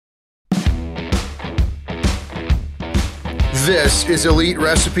This is Elite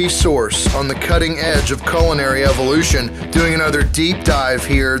Recipe Source on the cutting edge of culinary evolution, doing another deep dive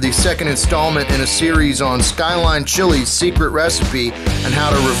here, the second installment in a series on Skyline Chili's secret recipe and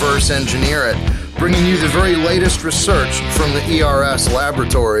how to reverse engineer it, bringing you the very latest research from the ERS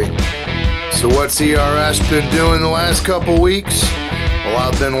laboratory. So what's ERS been doing the last couple weeks? Well,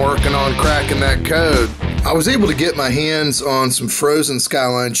 I've been working on cracking that code. I was able to get my hands on some frozen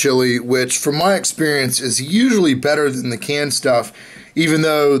Skyline chili, which from my experience is usually better than the canned stuff, even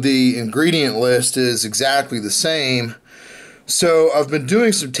though the ingredient list is exactly the same. So I've been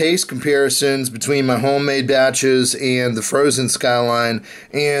doing some taste comparisons between my homemade batches and the frozen Skyline,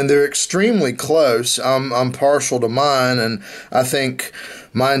 and they're extremely close. I'm partial to mine, and I think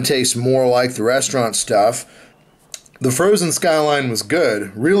mine tastes more like the restaurant stuff. The frozen Skyline was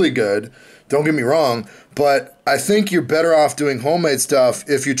good, really good, don't get me wrong, but I think you're better off doing homemade stuff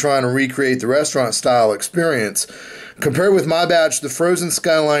if you're trying to recreate the restaurant style experience. Compared with my batch, the frozen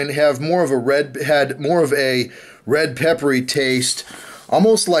Skyline had more of a red peppery taste,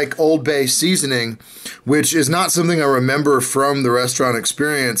 almost like Old Bay seasoning, which is not something I remember from the restaurant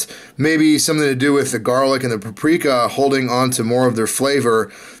experience. Maybe something to do with the garlic and the paprika holding on to more of their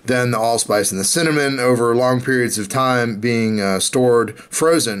flavor than the allspice and the cinnamon over long periods of time being stored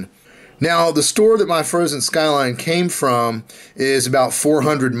frozen. Now, the store that my frozen Skyline came from is about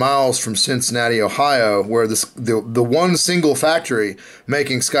 400 miles from Cincinnati, Ohio, where the one single factory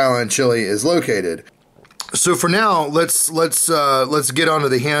making Skyline chili is located. So for now, let's get on to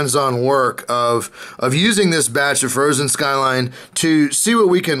the hands-on work of using this batch of frozen Skyline to see what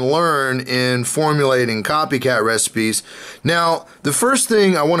we can learn in formulating copycat recipes. Now, the first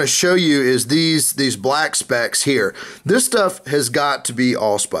thing I want to show you is these black specks here. This stuff has got to be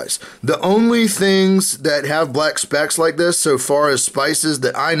allspice. The only things that have black specks like this, so far as spices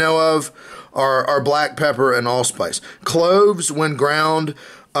that I know of, are black pepper and allspice. Cloves, when ground,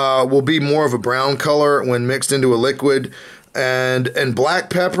 will be more of a brown color when mixed into a liquid, and black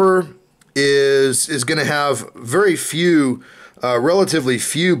pepper is going to have very few, relatively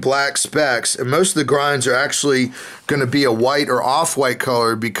few black specks, and most of the grinds are actually going to be a white or off-white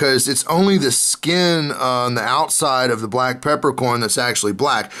color because it's only the skin on the outside of the black peppercorn that's actually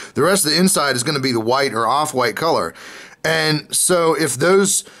black. The rest of the inside is going to be the white or off-white color. And so if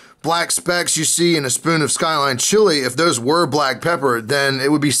those black specks you see in a spoon of Skyline chili, if those were black pepper, then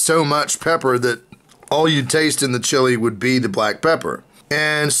it would be so much pepper that all you'd taste in the chili would be the black pepper.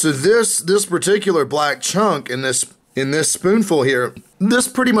 And so this particular black chunk in this spoonful here, this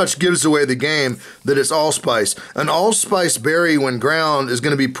pretty much gives away the game that it's allspice. An allspice berry, when ground, is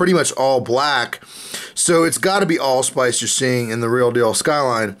going to be pretty much all black. So it's got to be allspice you're seeing in the real deal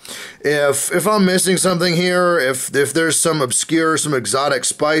Skyline. If I'm missing something here, if there's some obscure, some exotic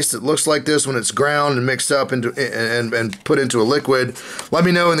spice that looks like this when it's ground and mixed up into and put into a liquid, let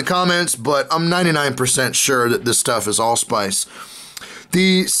me know in the comments, but I'm 99% sure that this stuff is allspice.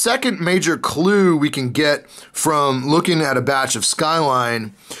 The second major clue we can get from looking at a batch of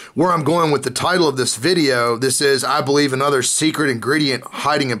Skyline, where I'm going with the title of this video, this is, I believe, another secret ingredient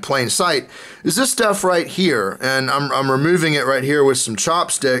hiding in plain sight, is this stuff right here. And I'm removing it right here with some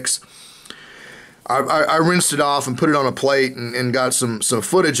chopsticks. I rinsed it off and put it on a plate and got some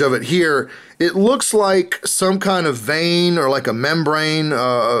footage of it here. It looks like some kind of vein or like a membrane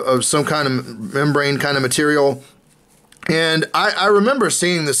of some kind of membrane kind of material. And I remember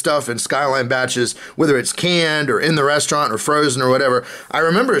seeing this stuff in Skyline batches, whether it's canned or in the restaurant or frozen or whatever. I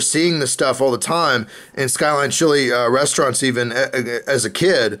remember seeing this stuff all the time in Skyline chili restaurants, even as a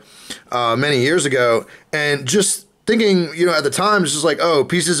kid many years ago, and just thinking, you know, at the time, it's just like, oh,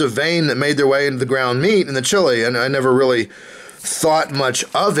 pieces of vein that made their way into the ground meat in the chili, and I never really thought much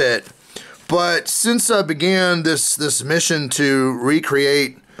of it. But since I began this mission to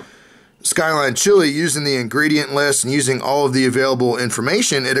recreate Skyline chili using the ingredient list and using all of the available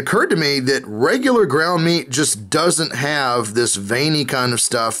information, it occurred to me that regular ground meat just doesn't have this veiny kind of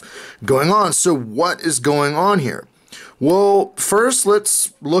stuff going on. So what is going on here? Well, first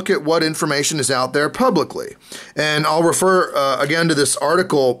let's look at what information is out there publicly. And I'll refer again to this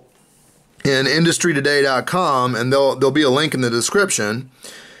article in industrytoday.com, and there'll be a link in the description.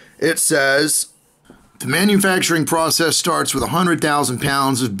 It says, the manufacturing process starts with 100,000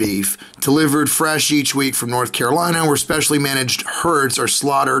 pounds of beef delivered fresh each week from North Carolina, where specially managed herds are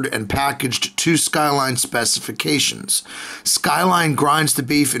slaughtered and packaged to Skyline specifications. Skyline grinds the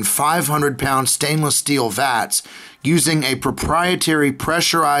beef in 500-pound stainless steel vats using a proprietary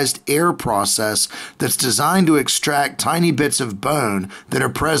pressurized air process that's designed to extract tiny bits of bone that are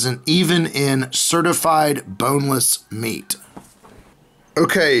present even in certified boneless meat.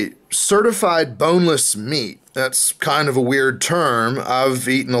 Okay, certified boneless meat. That's kind of a weird term. I've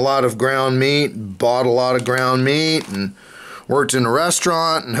eaten a lot of ground meat, bought a lot of ground meat, and worked in a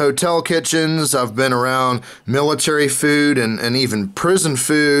restaurant and hotel kitchens. I've been around military food and even prison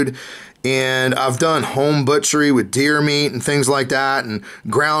food. And I've done home butchery with deer meat and things like that, and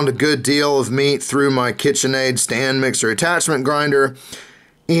ground a good deal of meat through my KitchenAid stand mixer attachment grinder.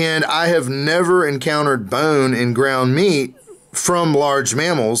 And I have never encountered bone in ground meat from large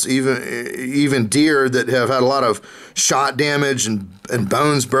mammals, even deer that have had a lot of shot damage and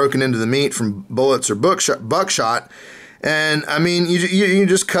bones broken into the meat from bullets or buckshot. And I mean, you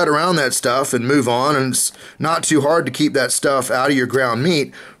just cut around that stuff and move on, and it's not too hard to keep that stuff out of your ground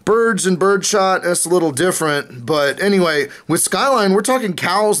meat. Birds and birdshot, that's a little different. But anyway, with Skyline, we're talking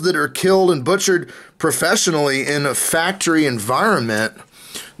cows that are killed and butchered professionally in a factory environment.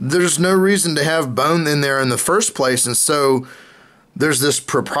 There's no reason to have bone in there in the first place, and so there's this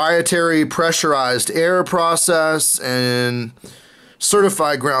proprietary pressurized air process and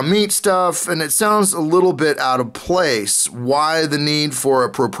certified ground meat stuff, and it sounds a little bit out of place. Why the need for a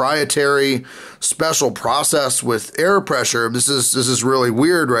proprietary special process with air pressure? This is really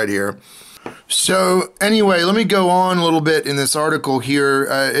weird right here. So anyway, let me go on a little bit in this article here.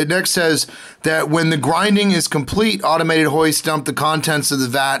 It next says that when the grinding is complete, automated hoists dump the contents of the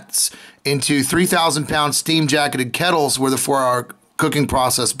vats into 3,000-pound steam-jacketed kettles where the 4-hour cooking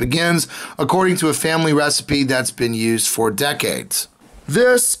process begins, according to a family recipe that's been used for decades.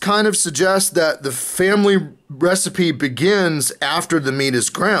 This kind of suggests that the family recipe begins after the meat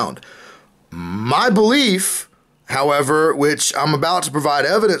is ground. My belief, however, which I'm about to provide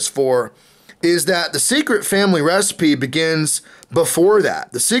evidence for, is that the secret family recipe begins before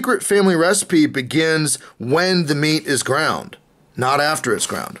that. The secret family recipe begins when the meat is ground, not after it's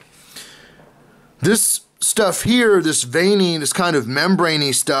ground. This stuff here, this veiny, this kind of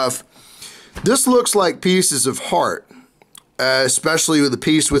membraney stuff, this looks like pieces of heart, especially with the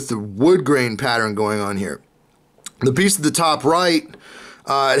piece with the wood grain pattern going on here. The piece at the top right,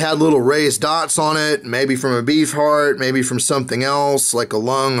 it had little raised dots on it, maybe from a beef heart, maybe from something else, like a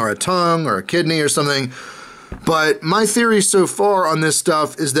lung or a tongue or a kidney or something. But my theory so far on this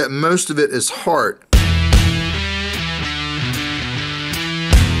stuff is that most of it is heart.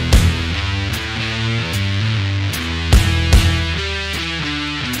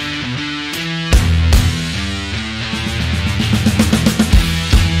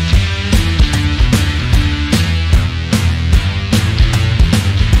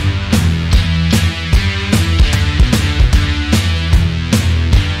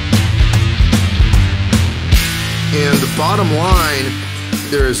 And the bottom line,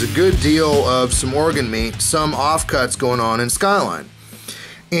 there is a good deal of some organ meat, some offcuts going on in Skyline.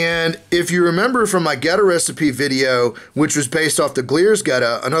 And if you remember from my Geta recipe video, which was based off the Gleer's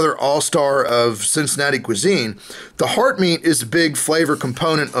Geta, another all-star of Cincinnati cuisine, the heart meat is a big flavor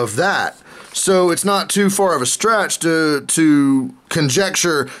component of that. So it's not too far of a stretch to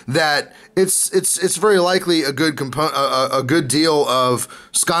conjecture that it's very likely a good deal of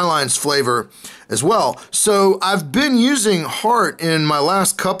Skyline's flavor as well. So I've been using heart in my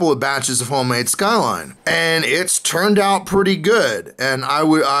last couple of batches of homemade Skyline, and it's turned out pretty good, and I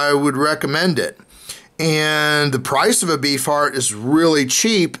would recommend it. And the price of a beef heart is really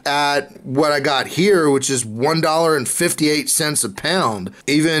cheap at what I got here, which is $1.58 a pound.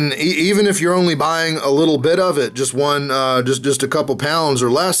 Even if you're only buying a little bit of it, just a couple pounds or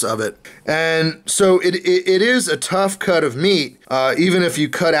less of it. And so it is a tough cut of meat, even if you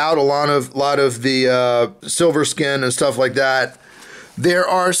cut out a lot of the silver skin and stuff like that. There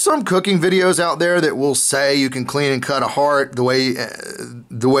are some cooking videos out there that will say you can clean and cut a heart the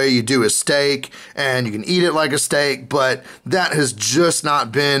way you do a steak, and you can eat it like a steak, but that has just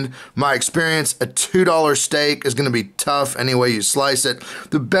not been my experience. A $2 steak is going to be tough any way you slice it.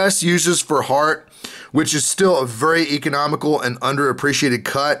 The best uses for heart, which is still a very economical and underappreciated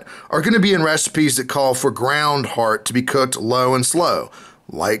cut, are going to be in recipes that call for ground heart to be cooked low and slow,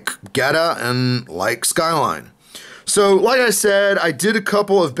 like Geta and like Skyline. So, like I said, I did a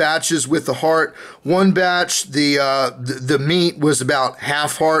couple of batches with the heart. One batch, the meat was about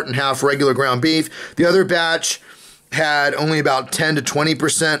half heart and half regular ground beef. The other batch had only about 10 to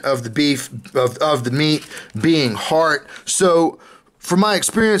 20% of the beef of the meat being heart. So, from my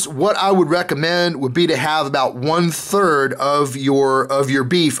experience, what I would recommend would be to have about 1/3 of your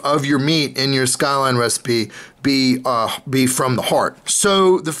beef, of your meat in your Skyline recipe be from the heart.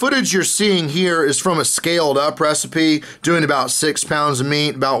 So the footage you're seeing here is from a scaled up recipe, doing about 6 pounds of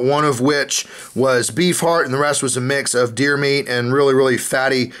meat, about 1 of which was beef heart, and the rest was a mix of deer meat and really, really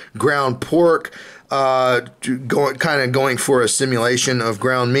fatty ground pork. going for a simulation of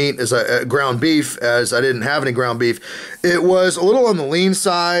ground meat ground beef, as I didn't have any ground beef. It was a little on the lean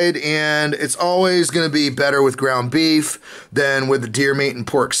side, and it's always going to be better with ground beef than with the deer meat and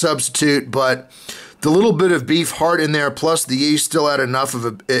pork substitute, but the little bit of beef heart in there, plus the yeast, still added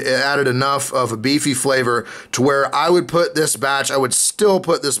enough of a beefy flavor to where I would still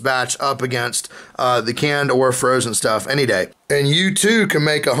put this batch up against the canned or frozen stuff any day. And you too can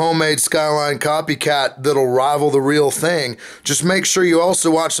make a homemade Skyline copycat that'll rival the real thing. Just make sure you also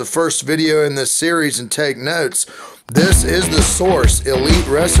watch the first video in this series and take notes. This is the source, Elite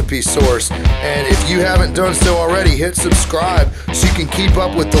Recipe Source, and if you haven't done so already, hit subscribe so you can keep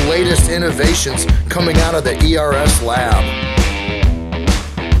up with the latest innovations coming out of the ERS lab.